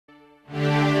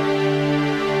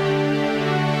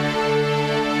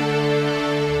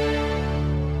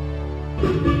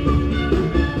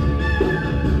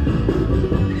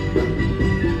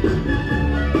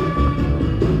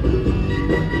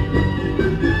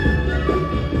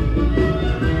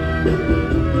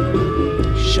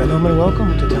Shalom and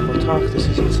welcome to Temple Talk. This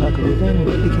is Yitzhak Reuven,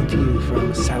 speaking to you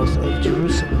from south of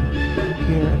Jerusalem,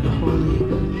 here in the holy,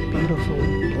 beautiful,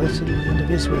 blessed land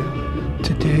of Israel.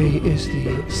 Today is the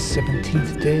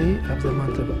 17th day of the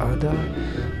month of Adar,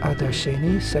 Adar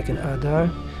Sheni, second Adar.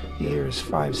 The year is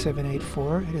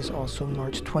 5784. It is also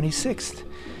March 26th,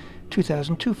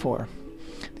 2024.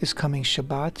 This coming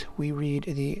Shabbat, we read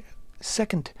the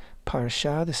second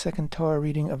parashat, the second Torah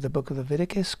reading of the book of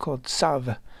Leviticus, called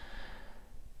Tzav.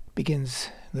 Begins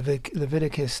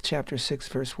Leviticus chapter 6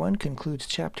 verse 1, concludes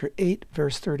chapter 8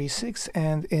 verse 36,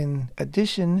 and in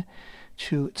addition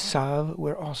to Tzav,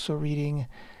 we're also reading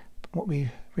what we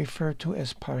refer to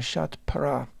as parashat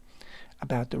Parah,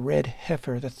 about the red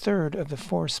heifer, the third of the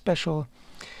four special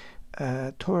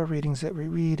Torah readings that we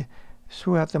read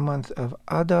throughout the month of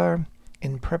Adar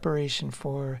in preparation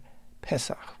for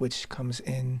Pesach, which comes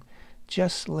in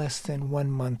just less than 1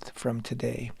 month from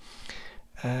today.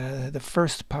 The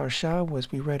first parasha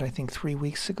we read, I think, 3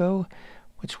 weeks ago,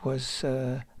 which was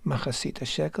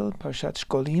HaShekel, parashat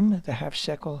Shkolim, the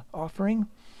Half-Shekel offering.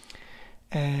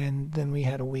 And then we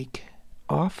had a week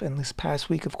off, and this past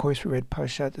week, of course, we read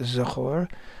parashat Zachor,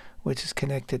 which is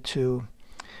connected to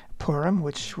Purim,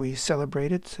 which we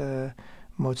celebrated Motzei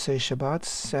Shabbat,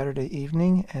 Saturday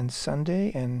evening and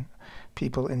Sunday, and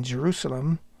people in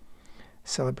Jerusalem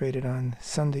celebrated on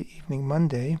Sunday evening,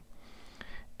 Monday.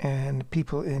 And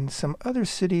people in some other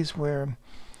cities where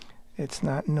it's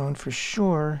not known for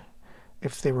sure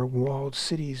if they were walled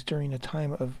cities during the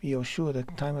time of Yoshua, the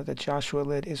time that Joshua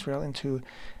led Israel into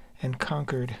and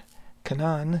conquered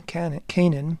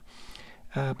Canaan,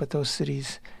 but those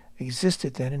cities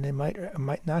existed then, and they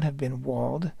might not have been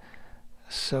walled.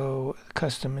 So the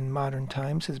custom in modern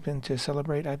times has been to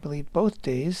celebrate, I believe, both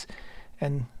days,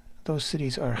 and those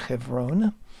cities are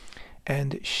Hebron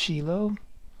and Shiloh,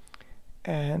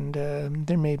 and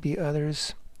there may be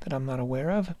others that I'm not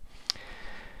aware of.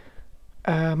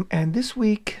 And this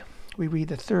week we read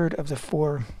the third of the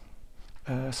four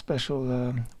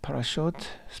special parashot,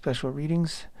 special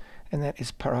readings, and that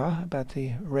is Parah, about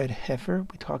the red heifer. We'll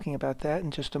be talking about that in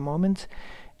just a moment.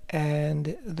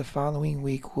 And the following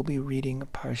week we'll be reading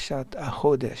Parashat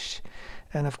Ahodesh.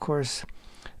 And of course,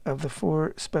 of the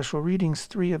four special readings,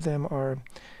 3 of them are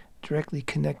directly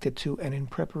connected to and in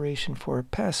preparation for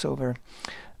Passover.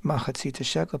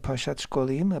 HaShekel, parashat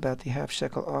Shkolim, about the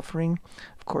Half-Shekel offering.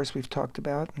 Of course, we've talked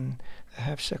about, and the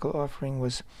Half-Shekel offering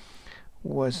was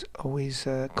always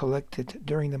collected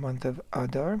during the month of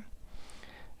Adar,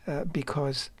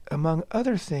 because, among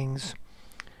other things,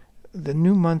 the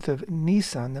new month of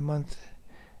Nisan, the month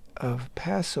of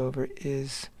Passover,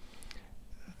 is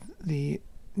the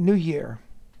New Year.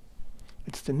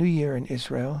 It's the New Year in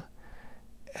Israel.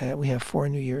 We have 4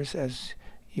 New Years, as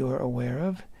you are aware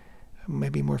of.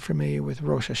 Maybe more familiar with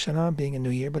Rosh Hashanah being a New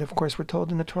Year, but of course we're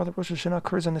told in the Torah that Rosh Hashanah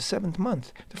occurs on the 7th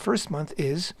month. The first month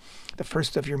is the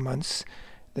first of your months.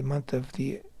 The month of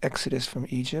the Exodus from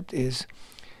Egypt is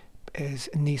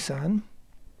Nisan,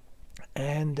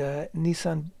 and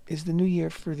Nisan is the New Year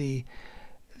for the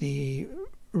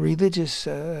religious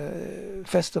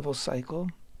festival cycle,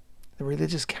 the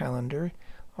religious calendar.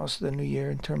 Also the New Year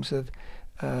in terms of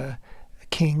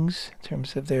kings, in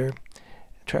terms of their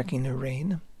tracking their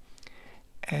reign.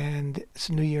 And it's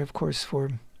a New Year, of course, for,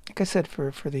 like I said,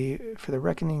 for the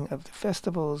reckoning of the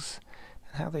festivals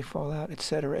and how they fall out,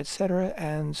 etc., etc.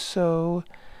 And so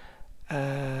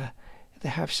the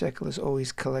Half-Shekel is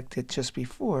always collected just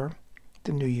before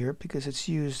the New Year, because it's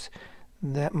used,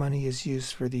 that money is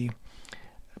used for the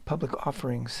public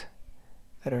offerings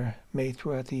that are made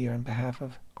throughout the year on behalf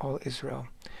of all Israel.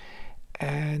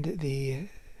 And the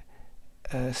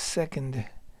second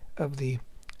of the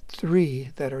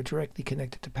 3 that are directly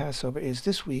connected to Passover is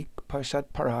this week,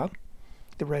 Parashat Parah,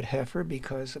 the red heifer,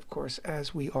 because, of course,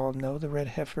 as we all know, the red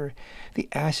heifer, the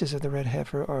ashes of the red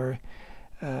heifer are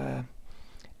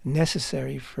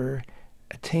necessary for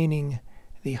attaining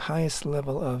the highest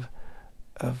level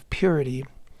of purity,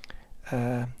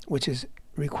 which is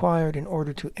required in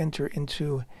order to enter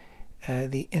into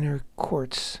the inner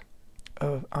courts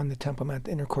on the Temple Mount,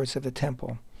 the inner courts of the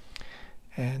temple.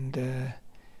 And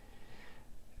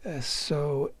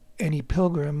so any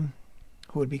pilgrim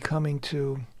who would be coming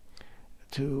to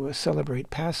celebrate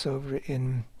Passover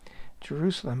in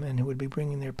Jerusalem, and who would be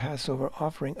bringing their Passover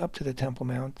offering up to the Temple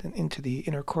Mount and into the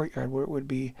inner courtyard where it would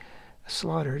be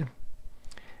slaughtered,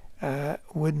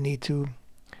 would need to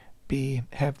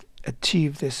have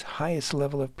achieved this highest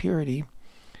level of purity,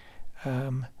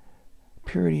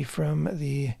 purity from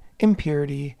the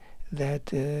impurity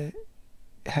that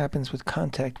happens with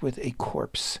contact with a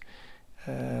corpse.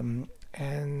 And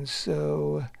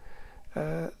so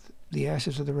the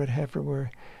ashes of the red heifer were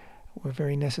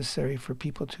very necessary for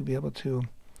people to be able to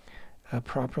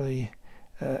properly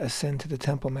ascend to the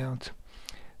Temple Mount.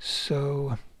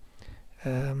 So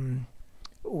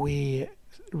we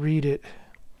read it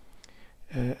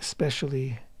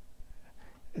especially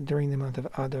during the month of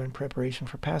Adar in preparation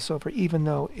for Passover, even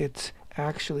though it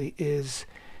actually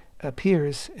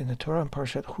appears in the Torah in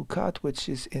parashat Hukat, which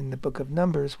is in the book of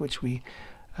Numbers, which we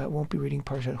won't be reading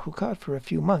parashat Hukat for a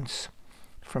few months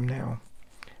from now.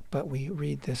 But we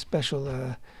read the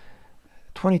special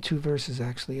 22 verses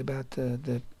actually about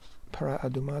the Para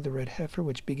Adumah, the red heifer,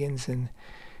 which begins in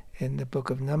the book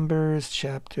of Numbers,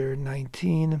 chapter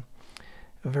 19,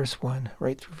 verse 1,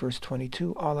 right through verse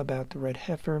 22, all about the red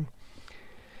heifer.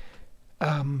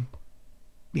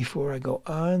 Before I go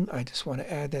on, I just want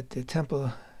to add that the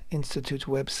Temple Institute's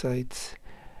website,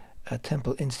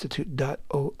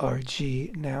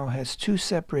 templeinstitute.org, now has two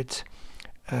separate,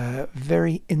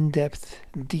 very in-depth,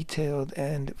 detailed,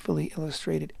 and fully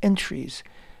illustrated entries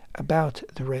about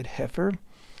the red heifer.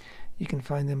 You can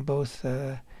find them both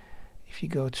if you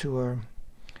go to a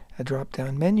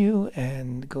drop-down menu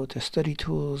and go to Study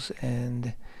Tools,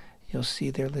 and you'll see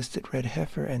there listed red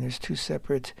heifer, and there's two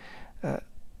separate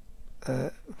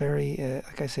very,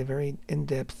 like I say, very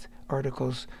in-depth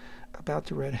articles about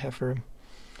the red heifer.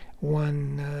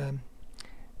 One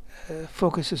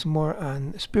focuses more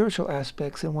on spiritual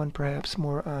aspects and one perhaps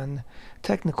more on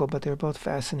technical, but they're both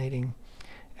fascinating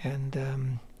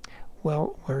and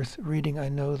well worth reading. I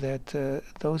know that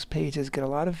those pages get a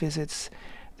lot of visits.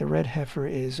 The red heifer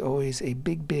is always a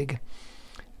big,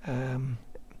 a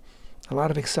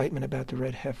lot of excitement about the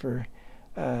red heifer.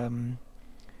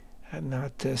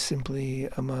 Not simply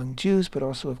among Jews, but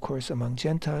also, of course, among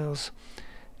Gentiles.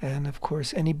 And, of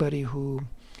course, anybody who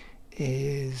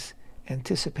is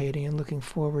anticipating and looking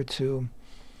forward to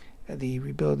the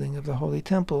rebuilding of the Holy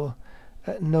Temple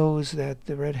knows that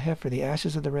the red heifer, the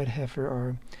ashes of the red heifer,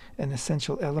 are an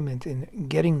essential element in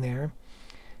getting there,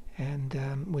 and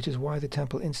which is why the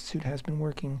Temple Institute has been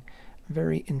working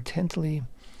very intently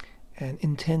and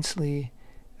intensely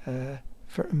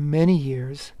for many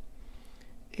years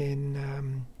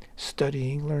in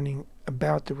studying, learning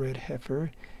about the red heifer,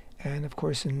 and of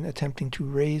course in attempting to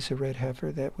raise a red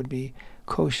heifer that would be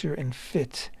kosher and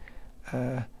fit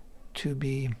to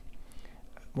be,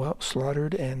 well,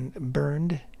 slaughtered and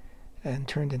burned and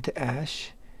turned into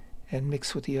ash and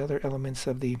mixed with the other elements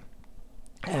of the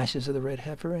ashes of the red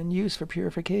heifer and used for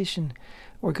purification.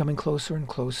 We're coming closer and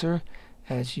closer,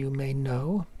 as you may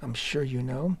know, I'm sure you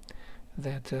know,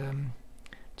 that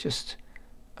just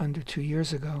under 2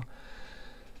 years ago,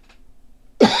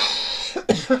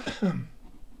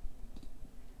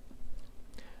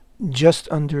 just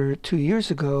under 2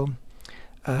 years ago,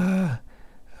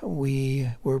 we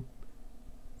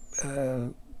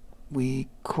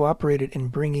cooperated in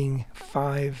bringing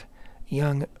 5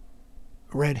 young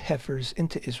red heifers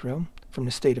into Israel from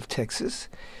the state of Texas,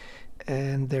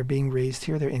 and they're being raised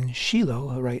here. They're in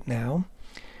Shiloh right now,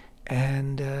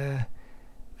 and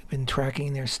we've been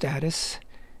tracking their status,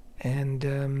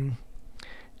 and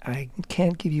I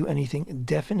can't give you anything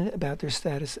definite about their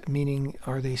status, meaning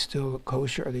are they still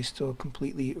kosher, are they still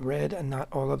completely red, and not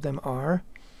all of them are.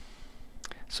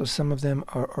 So some of them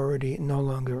are already no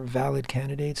longer valid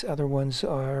candidates. Other ones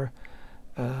are,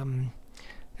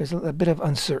 there's a bit of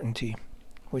uncertainty,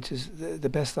 which is the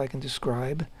best I can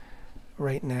describe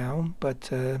right now.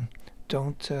 But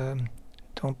don't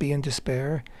be in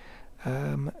despair,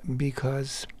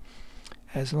 because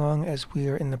as long as we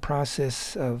are in the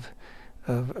process of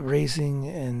raising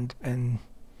and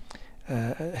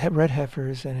red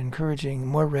heifers and encouraging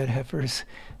more red heifers,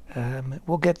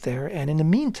 we'll get there. And in the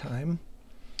meantime,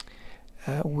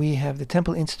 we have the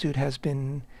Temple Institute has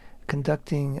been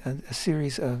conducting a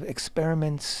series of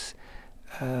experiments,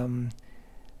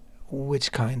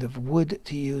 which kind of wood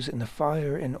to use in the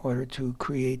fire in order to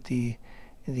create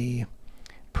the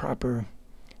proper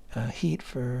heat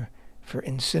for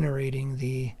incinerating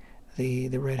the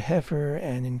red heifer,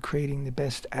 and in creating the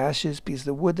best ashes, because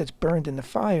the wood that's burned in the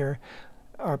fire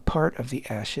are part of the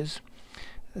ashes.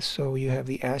 So you have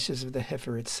the ashes of the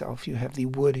heifer itself, you have the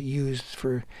wood used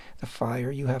for the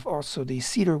fire, you have also the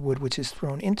cedar wood which is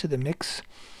thrown into the mix,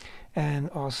 and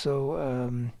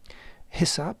also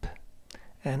hyssop,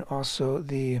 and also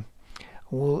the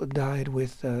wool dyed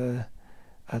with tolat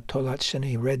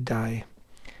sheni, red dye,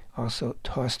 also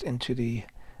tossed into the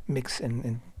mix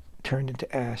and turned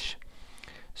into ash.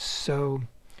 So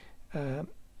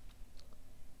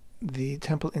the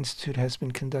Temple Institute has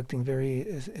been conducting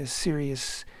very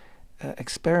serious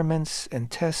experiments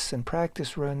and tests and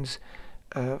practice runs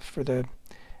for the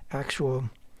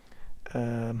actual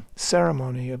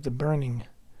ceremony of the burning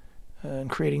and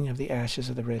creating of the ashes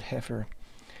of the red heifer.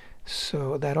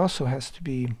 So that also has to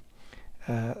be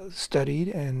studied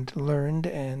and learned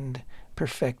and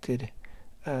perfected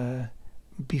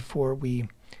before we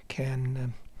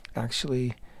can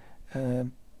actually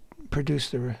produce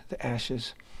the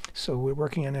ashes. So we're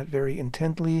working on that very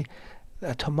intently.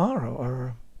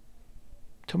 Tomorrow,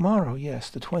 yes,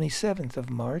 the 27th of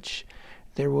March,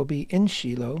 there will be in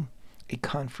Shiloh a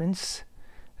conference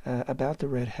about the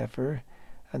red heifer.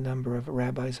 A number of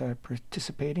rabbis are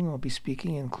participating, will be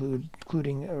speaking,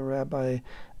 including Rabbi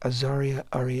Azariah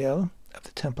Ariel of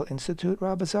the Temple Institute.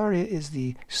 Rabbi Azariah is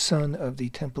the son of the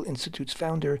Temple Institute's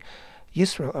founder,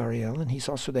 Yisrael Ariel, and he's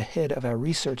also the head of our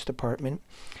research department.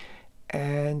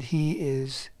 And he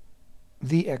is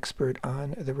the expert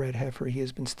on the red heifer. He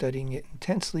has been studying it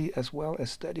intensely, as well as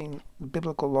studying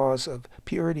biblical laws of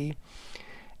purity,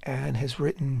 and has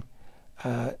written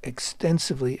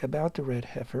extensively about the red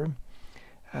heifer.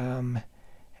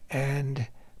 And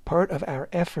part of our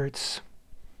efforts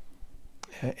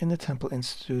in the Temple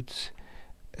Institute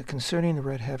concerning the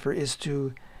red heifer is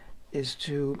to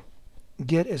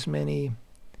get as many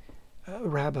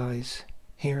rabbis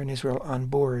here in Israel on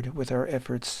board with our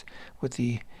efforts, with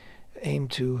the aim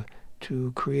to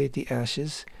create the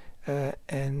ashes. So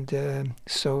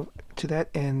to that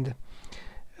end,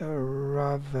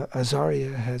 Rav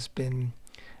Azariah has been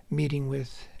meeting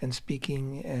with and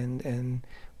speaking, and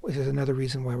which is another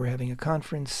reason why we're having a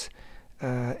conference,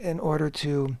 in order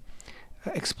to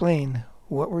explain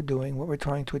what we're doing, what we're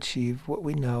trying to achieve, what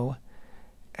we know,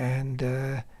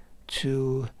 and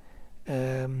to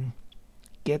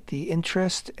get the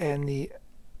interest and the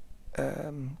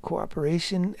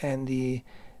cooperation and the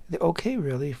okay,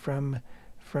 really, from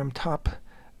top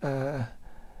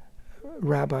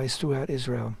rabbis throughout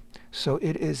Israel. So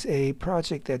it is a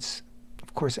project that's,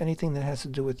 of course, anything that has to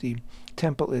do with the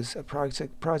temple is a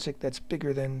project that's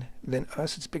bigger than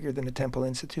us. It's bigger than the Temple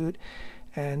Institute,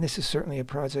 and this is certainly a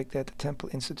project that the Temple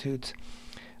Institute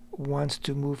wants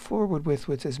to move forward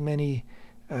with as many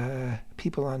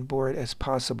people on board as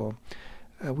possible.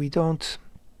 We don't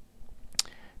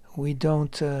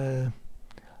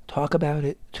talk about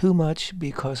it too much,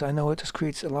 because I know it just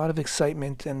creates a lot of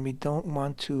excitement, and we don't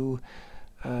want to,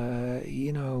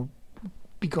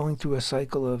 be going through a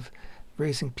cycle of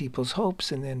raising people's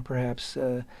hopes and then perhaps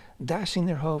dashing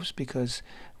their hopes because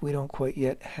we don't quite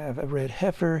yet have a red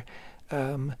heifer.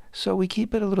 So we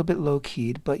keep it a little bit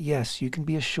low-keyed, but yes, you can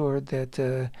be assured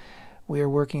that we are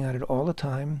working on it all the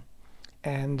time,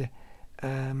 and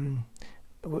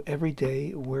every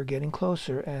day we're getting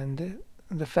closer. And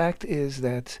the fact is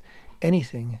that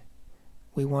anything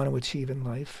we want to achieve in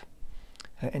life,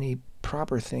 any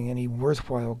proper thing, any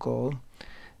worthwhile goal,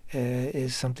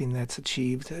 is something that's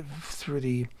achieved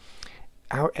through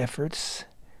our efforts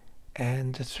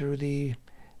and through the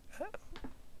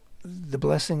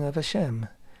blessing of HaShem.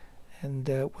 And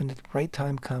when the right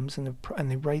time comes and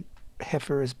the right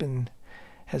heifer has been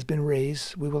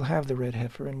raised, we will have the red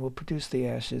heifer and we'll produce the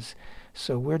ashes.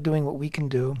 So we're doing what we can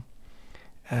do,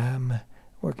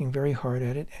 working very hard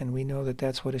at it, and we know that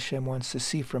that's what HaShem wants to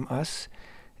see from us.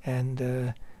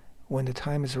 And when the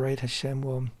time is right, HaShem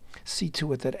will see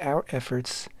to it that our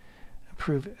efforts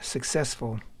prove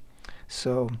successful.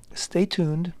 So stay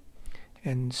tuned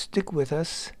and stick with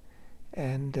us,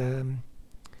 and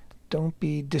don't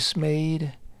be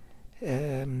dismayed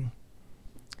if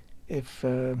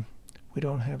we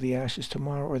don't have the ashes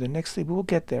tomorrow or the next day. We will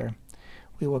get there.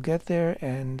 We will get there,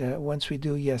 and once we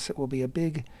do, yes, it will be a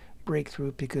big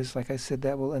breakthrough, because, like I said,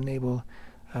 that will enable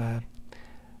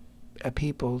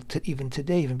people to, even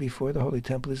today, even before the Holy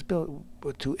Temple is built,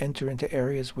 to enter into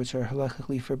areas which are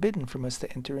halakhically forbidden from us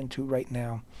to enter into right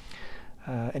now.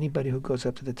 Anybody who goes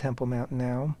up to the Temple Mount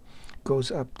now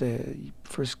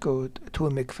first go to a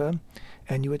mikveh,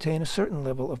 and you attain a certain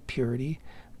level of purity,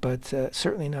 but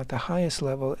certainly not the highest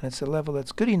level, and it's a level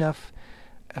that's good enough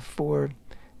for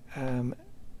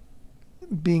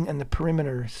being in the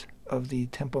perimeters of the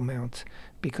Temple Mount,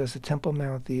 because the Temple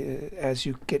Mount, as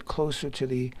you get closer to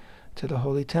the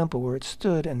Holy Temple where it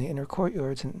stood and the inner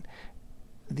courtyards, and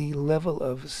the level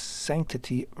of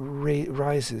sanctity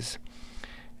rises.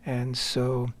 And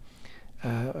so,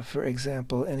 for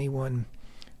example, anyone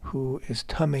who is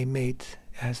tamei mate,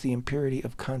 has the impurity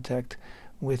of contact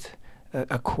with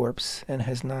a corpse and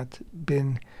has not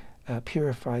been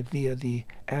purified via the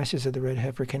ashes of the red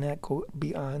heifer, cannot go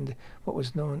beyond what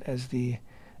was known as the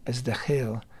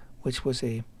chel, which was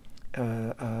a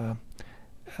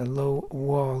low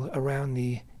wall around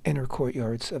the inner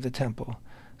courtyards of the temple.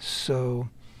 So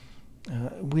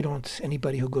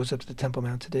anybody who goes up to the Temple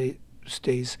Mount today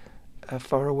stays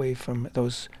far away from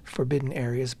those forbidden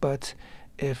areas, but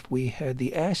if we had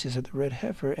the ashes of the red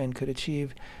heifer and could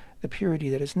achieve the purity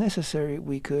that is necessary,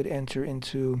 we could enter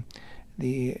into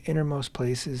the innermost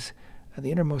places,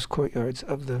 the innermost courtyards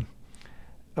of the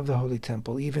Holy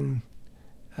Temple, even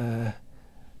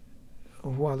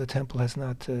while the temple has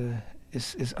not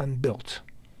is unbuilt.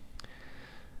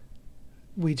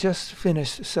 We just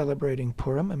finished celebrating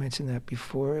Purim. I mentioned that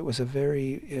before. It was a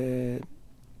very,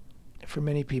 for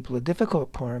many people, a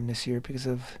difficult Purim this year because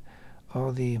of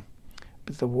all the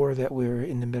war that we're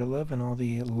in the middle of and all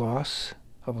the loss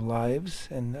of lives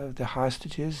and of the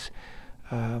hostages.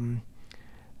 I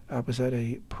was at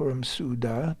a Purim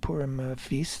Suda, Purim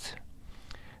feast,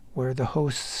 where the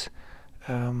hosts,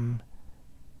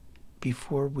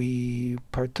 before we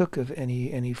partook of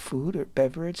any food or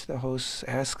beverage, the hosts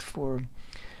asked for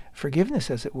forgiveness,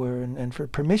 as it were, and for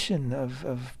permission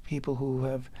of people who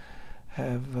have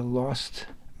lost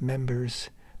members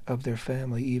of their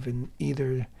family,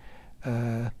 either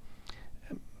during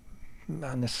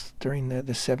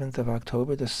the 7th of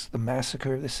October, the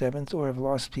massacre of the 7th, or have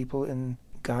lost people in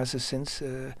Gaza since,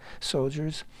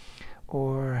 soldiers,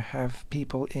 or have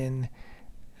people in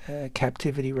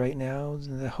captivity right now.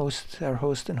 Our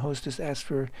host and hostess asked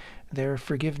for their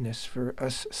forgiveness for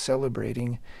us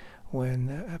celebrating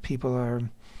when people are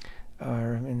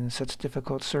in such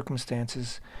difficult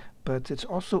circumstances. But it's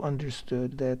also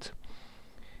understood that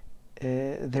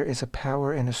there is a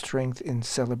power and a strength in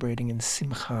celebrating in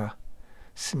Simchah.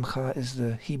 Simchah is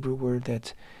the Hebrew word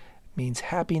that means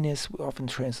happiness. We often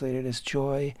translate it as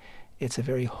joy. It's a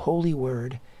very holy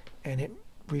word, and it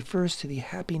refers to the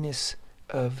happiness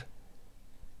of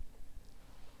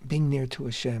being near to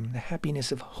HaShem, the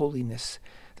happiness of holiness,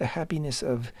 the happiness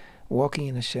of walking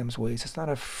in HaShem's ways. It's not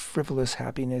a frivolous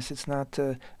happiness. It's not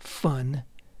fun.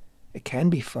 It can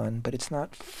be fun, but it's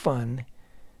not fun.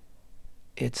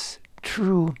 It's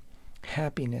true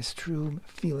happiness, true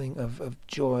feeling of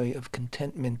joy, of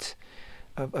contentment,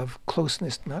 of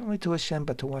closeness, not only to HaShem,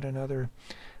 but to one another.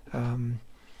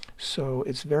 So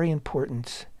it's very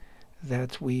important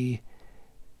that we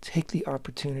take the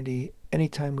opportunity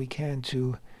anytime we can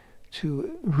to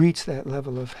reach that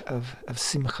level of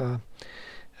simcha.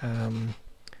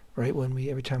 Right,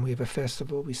 every time we have a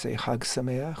festival, we say Hag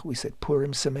Sameach, we say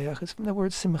Purim Sameach. It's from the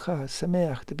word Simcha,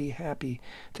 Sameach, to be happy,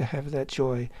 to have that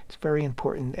joy. It's very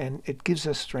important, and it gives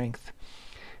us strength.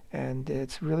 And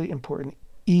it's really important,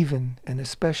 even and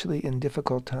especially in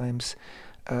difficult times.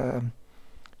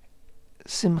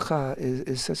 Simcha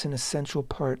is such an essential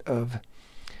part of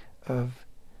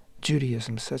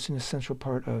Judaism, such an essential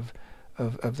part of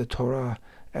the Torah.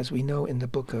 As we know in the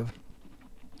book of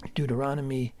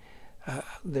Deuteronomy,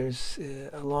 there's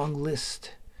a long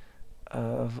list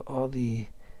of all the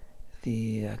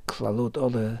klalot,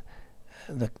 all the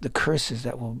curses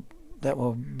that will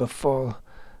befall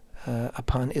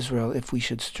upon Israel if we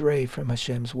should stray from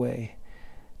Hashem's way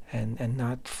and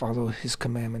not follow His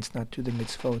commandments, not do the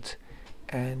mitzvot.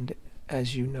 And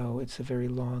as you know, it's a very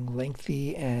long,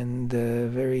 lengthy, and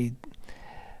very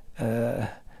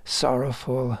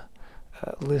sorrowful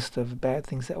list of bad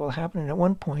things that will happen. And at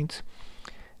one point,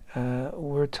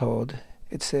 we're told,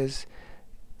 it says,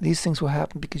 these things will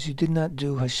happen because you did not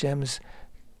do Hashem's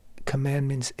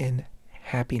commandments in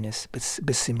happiness,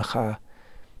 b'simcha.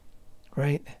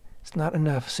 Right? It's not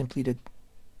enough simply to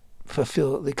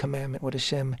fulfill the commandment, what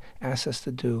Hashem asks us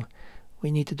to do.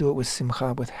 We need to do it with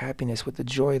simcha, with happiness, with the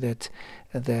joy that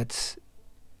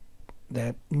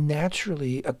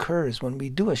naturally occurs when we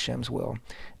do Hashem's will.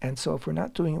 And so if we're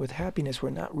not doing it with happiness, we're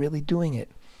not really doing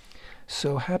it.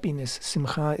 So happiness,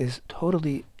 simcha, is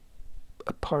totally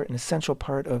an essential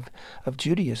part of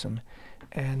Judaism.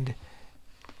 And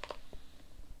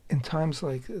in times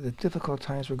like the difficult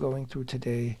times we're going through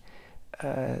today,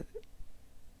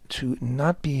 to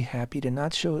not be happy, to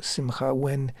not show simcha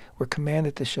when we're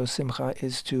commanded to show simcha,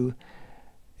 is to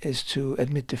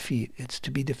admit defeat. It's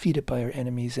to be defeated by our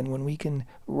enemies. And when we can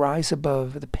rise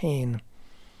above the pain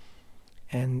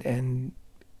and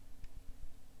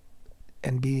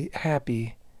be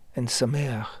happy and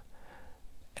sameach.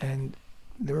 And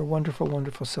there were wonderful,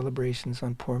 wonderful celebrations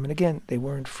on Purim. And again, they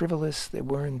weren't frivolous. They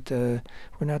weren't. We're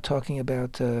not talking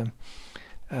about just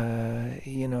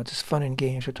fun and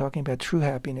games. We're talking about true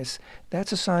happiness.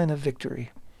 That's a sign of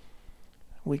victory.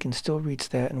 We can still reach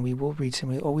that, and we will reach it.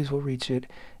 We always will reach it,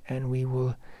 and it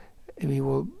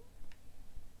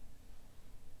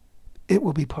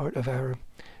will be part of our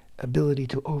ability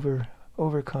to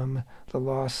overcome the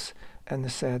loss and the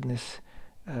sadness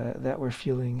that we're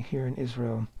feeling here in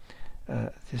Israel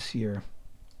this year.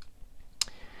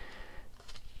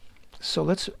 So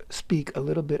let's speak a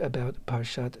little bit about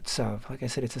Parashat Tzav. Like I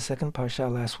said, it's the second parasha.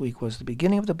 Last week was the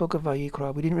beginning of the book of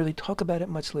Vayikra. We didn't really talk about it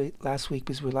much last week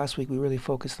because last week we really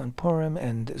focused on Purim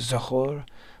and Zachor.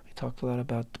 We talked a lot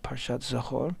about the Parashat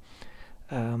Zachor.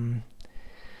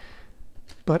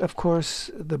 But of course,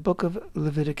 the book of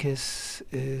Leviticus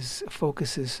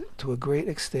focuses to a great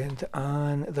extent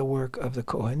on the work of the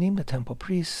Kohanim, the temple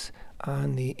priests,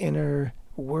 on the inner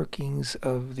workings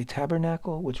of the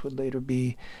tabernacle, which would later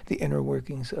be the inner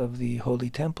workings of the holy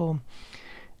temple.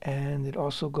 And it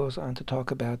also goes on to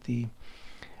talk about the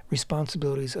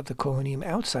responsibilities of the Kohanim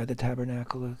outside the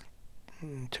tabernacle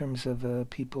in terms of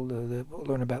people that we'll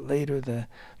learn about later, the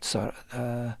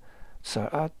Tzarat,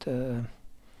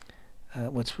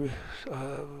 what's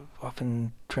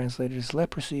often translated as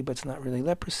leprosy, but it's not really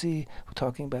leprosy. We're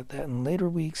talking about that in later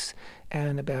weeks,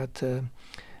 and about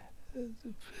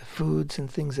foods and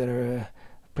things that are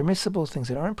permissible, things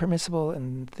that aren't permissible,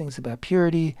 and things about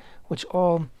purity, which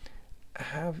all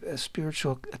have a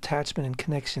spiritual attachment and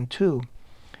connection to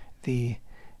the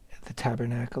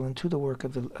tabernacle and to the work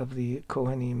of the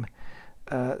Kohanim.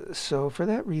 So for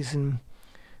that reason,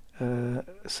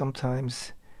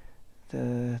 sometimes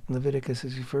the Leviticus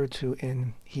is referred to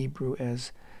in Hebrew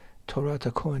as Torah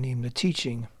Kohanim, the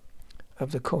teaching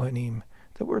of the Kohanim.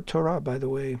 The word Torah, by the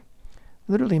way,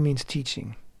 literally means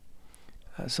teaching.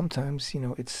 Sometimes,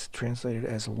 it's translated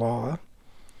as law,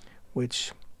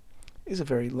 which is a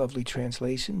very lovely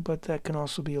translation, but that can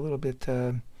also be a little bit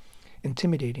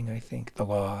intimidating, I think, the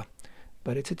law.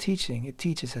 But it's a teaching. It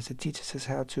teaches us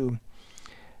how to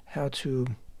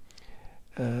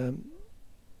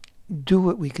do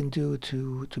what we can do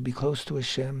to be close to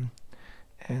HaShem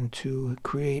and to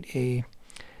create a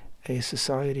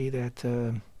society that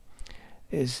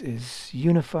is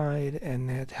unified and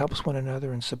that helps one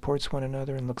another and supports one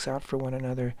another and looks out for one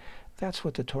another. That's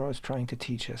what the Torah is trying to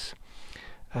teach us.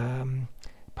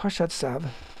 Parashat Tzav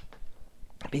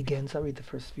begins, I'll read the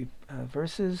first few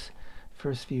verses,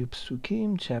 first few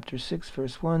psukim, chapter 6,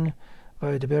 verse 1.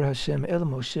 וידבר השם אל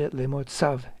משה לאמור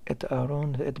צו את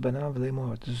אהרון ואת בניו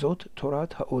לאמור זאת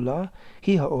תורת העולה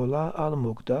היא העולה על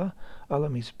מוקדה על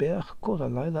המזבח כל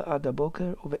הלילה עד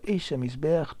הבוקר ובאש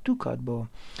המזבח תוקד בו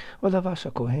ולבש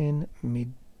הכהן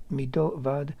מידו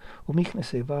בד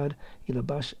ומכנסי בד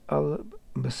ילבש על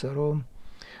בשרו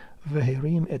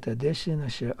והרים את הדשן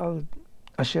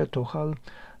אשר תאכל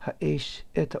האש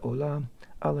את העולה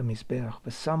על המזבח,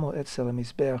 ושמו אצל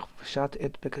המזבח, ושט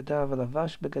את בגדיו,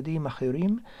 ולבש בגדים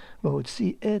אחרים,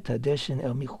 והוציא את הדשן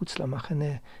אל מחוץ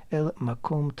למחנה, אל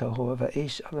מקום טהור,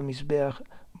 והאש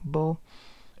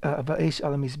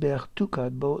על המזבח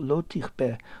תוקד בו, לא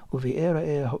תכבה, וביער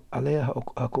עליה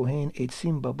הכהן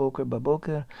עצים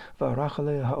בבוקר, וערך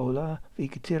עליה העולה,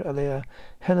 והקטיר עליה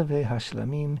חלבי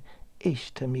השלמים, אש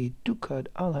תמיד תוקד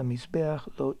על המזבח,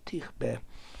 לא תכבה.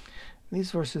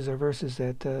 These verses are verses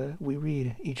that we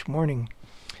read each morning.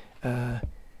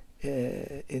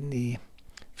 In the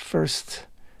first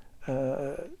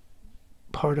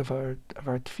part of our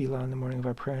tefillah in the morning, of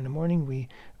our prayer in the morning, we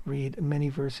read many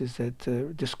verses that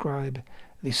describe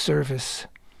the service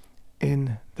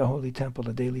in the Holy Temple,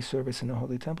 the daily service in the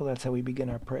Holy Temple. That's how we begin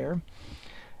our prayer.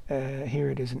 Here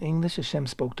it is in English. HaShem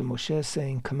spoke to Moshe,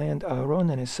 saying, command Aaron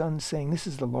and his sons, saying, this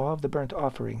is the law of the burnt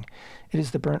offering. It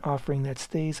is the burnt offering that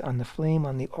stays on the flame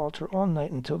on the altar all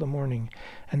night until the morning,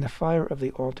 and the fire of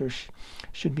the altar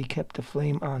should be kept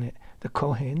aflame on it. The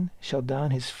Kohen shall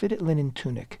don his fitted linen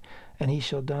tunic, and he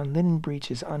shall don linen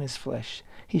breeches on his flesh.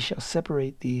 He shall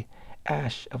separate the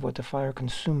ash of what the fire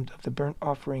consumed of the burnt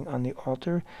offering on the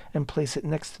altar, and place it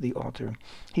next to the altar.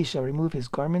 He shall remove his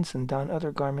garments and don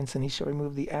other garments, and he shall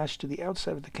remove the ash to the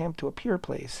outside of the camp to a pure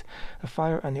place. The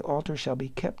fire on the altar shall be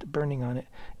kept burning on it.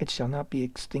 It shall not be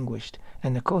extinguished.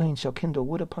 And the Kohen shall kindle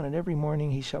wood upon it every morning.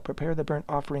 He shall prepare the burnt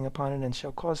offering upon it, and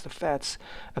shall cause the fats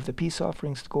of the peace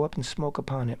offerings to go up in smoke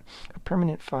upon it. A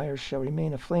permanent fire shall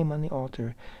remain aflame on the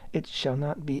altar. It shall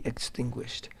not be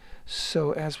extinguished.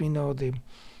 So, as we know,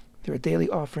 there are daily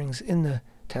offerings in the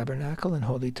tabernacle and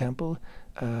holy temple,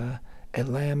 a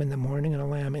lamb in the morning and a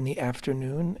lamb in the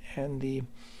afternoon, and the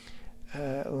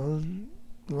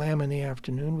lamb in the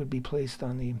afternoon would be placed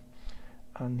on the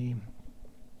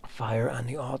fire on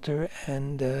the altar,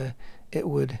 and it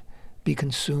would be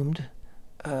consumed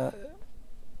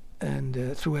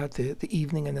and throughout the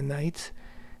evening and the night.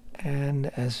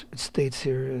 And as it states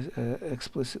here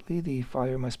explicitly, the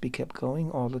fire must be kept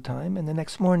going all the time, and the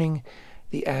next morning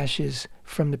the ashes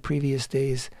from the previous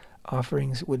day's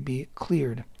offerings would be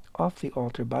cleared off the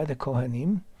altar by the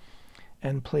Kohanim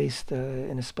and placed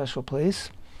in a special place.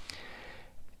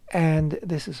 And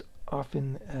this is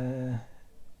often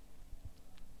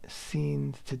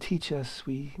seen to teach us.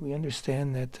 We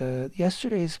understand that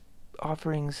yesterday's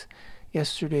offerings,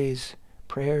 yesterday's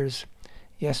prayers,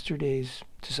 yesterday's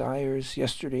desires,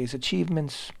 yesterday's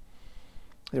achievements,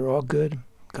 they're all good,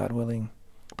 God willing,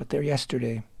 but they're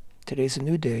yesterday. Today's a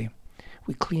new day.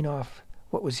 We clean off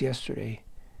what was yesterday,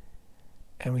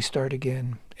 and we start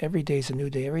again. Every day is a new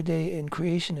day. Every day in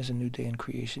creation is a new day in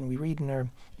creation. We read in our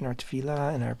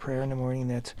tefillah, in our prayer in the morning,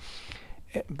 that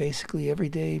basically every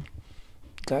day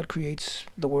God creates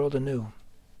the world anew.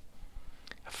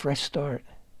 A fresh start.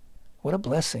 What a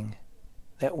blessing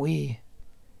that we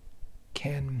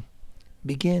can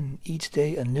begin each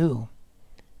day anew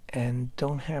and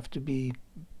don't have to be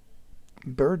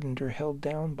burdened or held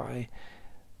down by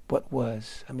what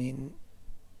was. I mean,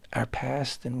 our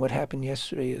past and what happened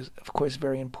yesterday is, of course,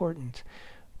 very important,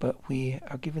 but we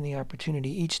are given the opportunity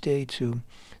each day to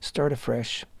start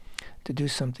afresh, to do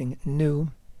something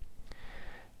new,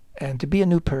 and to be a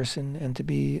new person, and to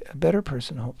be a better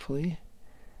person, hopefully,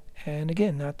 and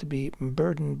again, not to be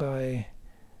burdened by,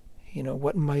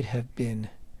 what might have been.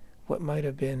 What might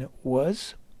have been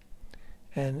was,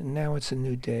 and now it's a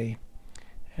new day,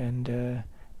 and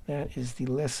that is the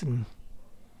lesson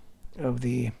of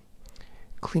the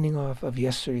cleaning off of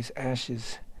yesterday's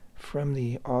ashes from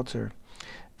the altar.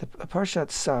 The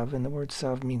parashat Sav, and the word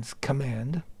Sav means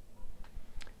command.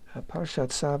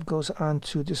 Parashat Sav goes on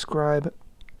to describe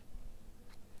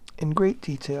in great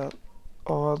detail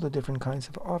all the different kinds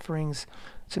of offerings.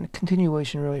 It's a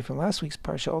continuation really from last week's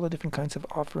parsha, all the different kinds of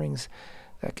offerings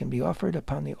that can be offered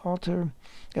upon the altar.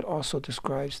 It also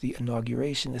describes the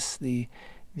inauguration,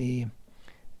 the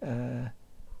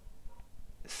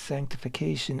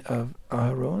sanctification of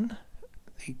Aaron,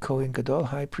 the Kohen Gadol,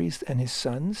 high priest, and his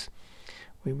sons.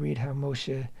 We read how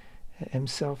Moshe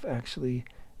himself actually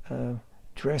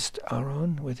dressed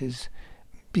Aaron with his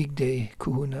big day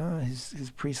kuhuna,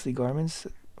 his priestly garments,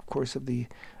 of course, of the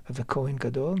Kohen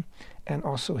Gadol, and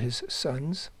also his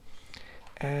sons.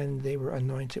 And they were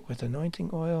anointed with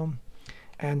anointing oil.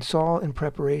 And Saul, in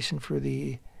preparation for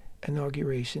the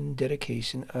inauguration,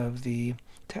 dedication of the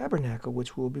tabernacle,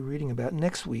 which we'll be reading about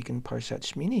next week in Parshat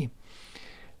Shmini.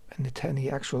 And the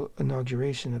actual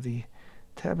inauguration of the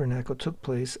tabernacle took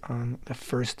place on the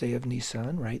first day of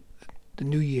Nisan, right? The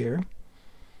new year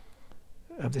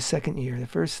of the second year, the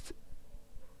first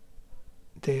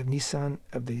day of Nisan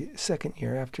of the second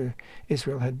year after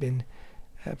Israel had been,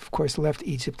 of course, left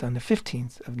Egypt on the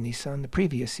 15th of Nisan the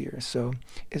previous year. So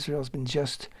Israel's been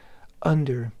just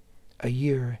under a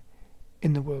year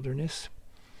in the wilderness.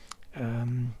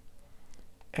 And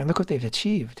look what they've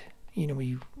achieved.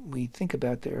 We think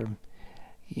about their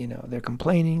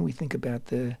complaining. We think about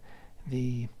the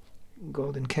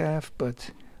golden calf,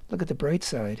 but look at the bright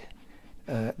side.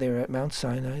 They're at Mount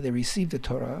Sinai. They received the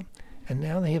Torah, and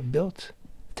now they have built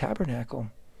a tabernacle.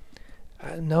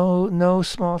 No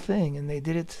small thing, and they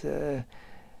did it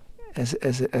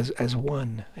as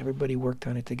one. Everybody worked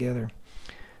on it together.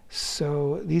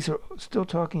 So these are still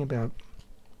talking about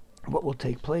what will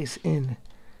take place in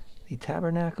the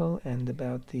tabernacle and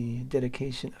about the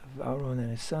dedication of Aaron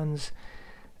and his sons.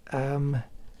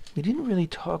 We didn't really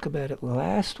talk about it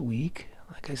last week.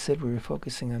 Like I said, we were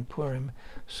focusing on Purim.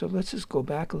 So let's just go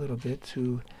back a little bit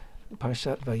to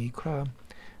Parashat Vayikra,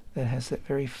 that has that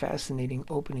very fascinating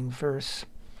opening verse,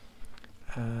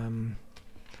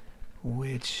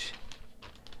 which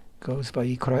goes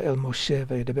Vayikra el Moshe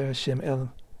vayedaber Hashem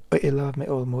elav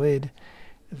me'ol moed,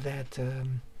 that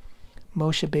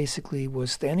Moshe basically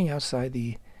was standing outside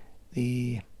the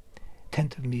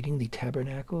tent of meeting, the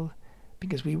tabernacle,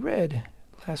 because we read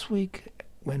last week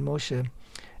when Moshe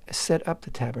set up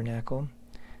the tabernacle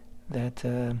that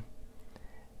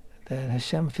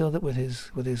Hashem filled it with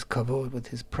his kavod, with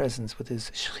his presence, with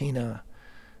his shechina,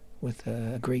 with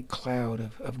a great cloud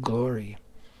of glory,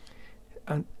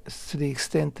 to the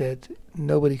extent that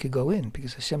nobody could go in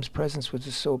because Hashem's presence was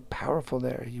just so powerful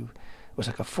there. It was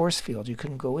like a force field. You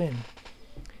couldn't go in.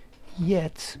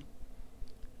 Yet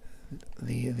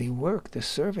the work, the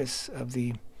service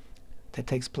that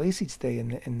takes place each day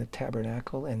in the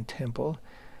tabernacle and temple,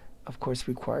 of course,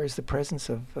 requires the presence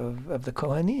of the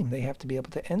Kohanim. They have to be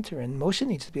able to enter, and Moshe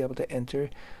needs to be able to enter,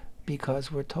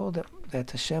 because we're told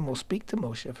that Hashem will speak to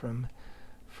Moshe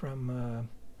from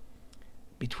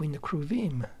between the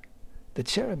Kruvim, the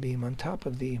cherubim on top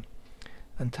of the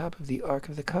Ark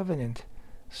of the Covenant.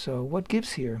 So what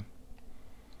gives here?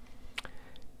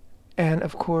 And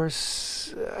of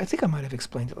course, I think I might have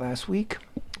explained it last week,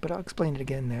 but I'll explain it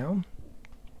again now.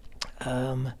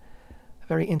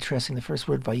 Very interesting. The first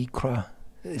word Vayikra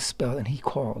is spelled, and he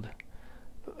called.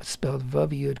 It's spelled Vav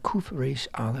Yud Kuf Reish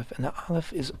Aleph, and the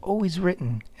Aleph is always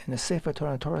written in the Sefer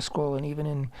Torah, Torah scroll, and even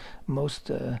in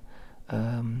most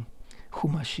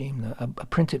Humashim, a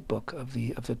printed book of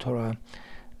the Torah.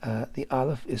 The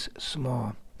Aleph is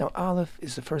small. Now, Aleph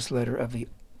is the first letter of the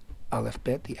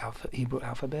alphabet, the Hebrew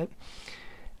alphabet,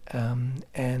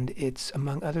 and it's,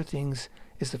 among other things,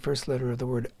 is the first letter of the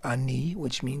word Ani,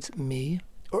 which means me,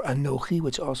 or Anochi,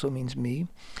 which also means me,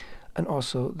 and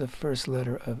also the first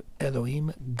letter of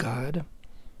Elohim, God,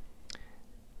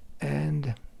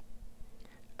 and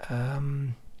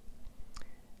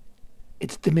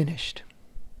it's diminished.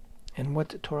 And what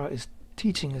the Torah is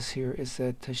teaching us here is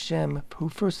that HaShem, who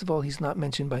first of all, he's not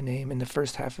mentioned by name in the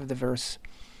first half of the verse.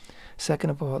 Second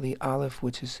of all, the Aleph,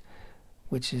 which is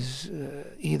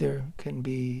either can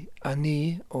be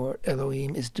Ani or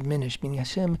Elohim, is diminished, meaning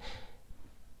HaShem,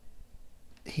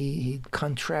 he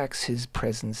contracts his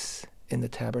presence in the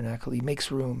tabernacle. He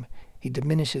makes room. He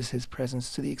diminishes his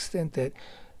presence to the extent that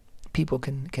people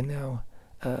can now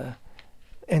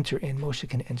enter in. Moshe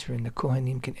can enter in. The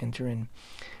Kohanim can enter in.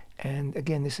 And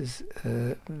again, this is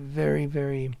very,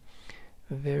 very,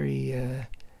 very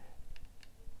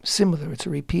similar. It's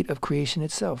a repeat of creation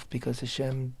itself, because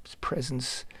Hashem's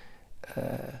presence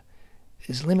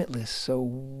is limitless. So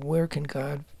where can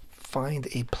God find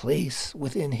a place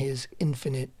within his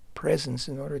infinite presence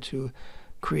in order to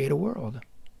create a world?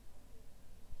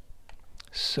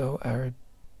 So our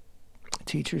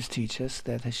teachers teach us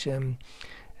that Hashem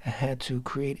had to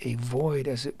create a void,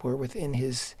 as it were, within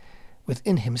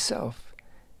himself,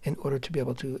 in order to be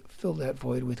able to fill that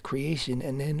void with creation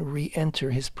and then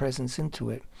re-enter his presence into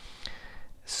it.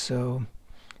 So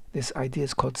this idea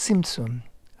is called tzimtzum,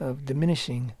 of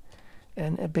diminishing.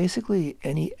 And basically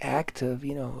any act of,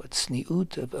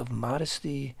 tzniut, of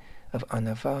modesty, of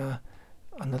anava,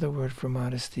 another word for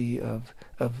modesty, of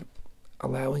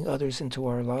allowing others into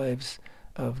our lives,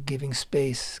 of giving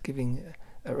space, giving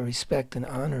respect and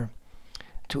honor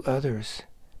to others,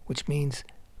 which means,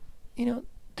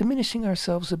 diminishing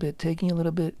ourselves a bit, taking a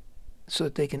little bit so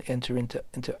that they can enter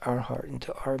into our heart,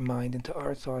 into our mind, into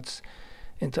our thoughts,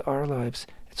 into our lives.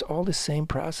 It's all the same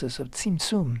process of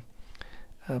tzimtzum,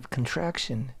 of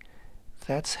contraction.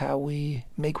 That's how we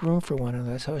make room for one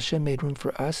another. That's how Hashem made room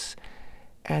for us,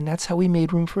 and that's how we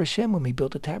made room for Hashem when we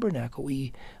built the tabernacle.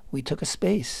 We took a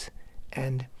space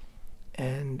and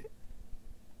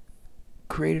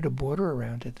created a border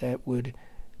around it that would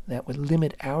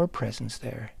limit our presence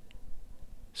there,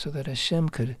 so that Hashem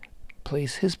could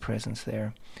place his presence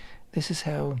there. This is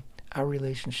how our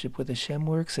relationship with Hashem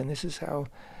works, and this is how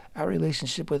our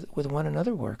relationship with one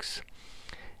another works.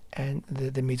 And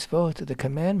the mitzvot, the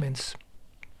commandments,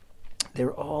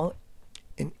 they're all,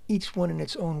 in each one in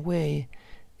its own way,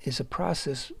 is a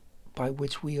process by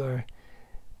which we are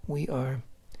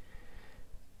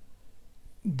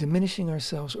diminishing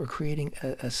ourselves, or creating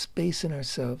a space in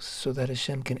ourselves so that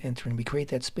Hashem can enter. And we create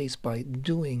that space by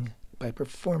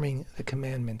performing the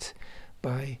commandments,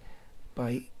 by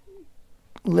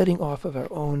letting off of our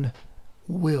own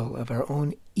will, of our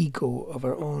own ego, of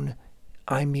our own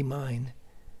I, me, mine.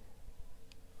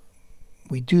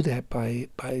 We do that by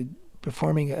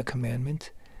performing a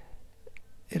commandment.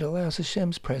 It allows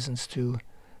Hashem's presence to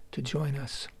join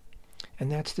us.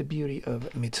 And that's the beauty of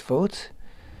mitzvot,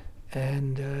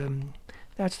 and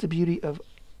that's the beauty of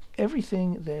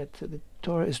everything that the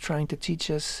Torah is trying to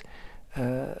teach us,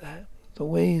 the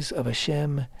ways of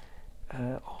Hashem,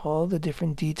 all the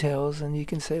different details. And you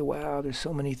can say, wow, there's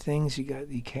so many things you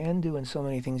can do and so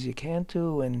many things you can't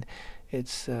do, and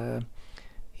it's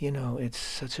it's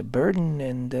such a burden,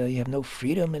 and you have no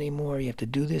freedom anymore. You have to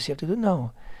do this, you have to do...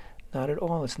 No, not at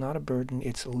all. It's not a burden.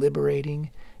 It's liberating,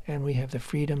 and we have the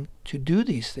freedom to do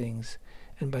these things.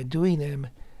 And by doing them,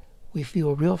 we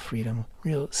feel real freedom,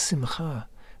 real simcha,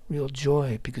 real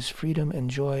joy, because freedom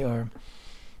and joy are...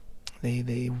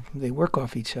 They work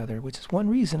off each other, which is one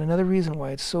reason. Another reason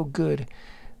why it's so good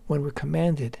when we're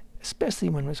commanded, especially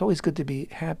when it's always good to be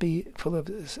happy, full of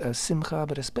simcha,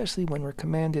 but especially when we're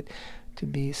commanded to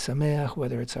be sameach,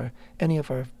 whether it's any of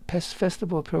our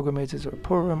festival pilgrimages, or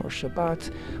Purim, or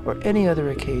Shabbat, or any other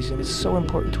occasion. It's so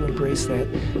important to embrace that,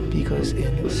 because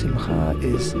in simcha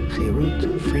is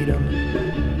chirut, freedom,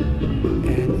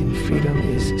 and in freedom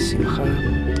is simcha.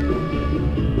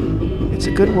 It's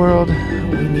a good world.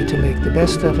 We need to make the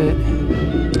best of it.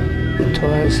 The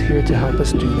Torah is here to help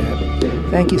us do that.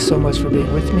 Thank you so much for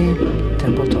being with me.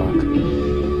 Temple Talk.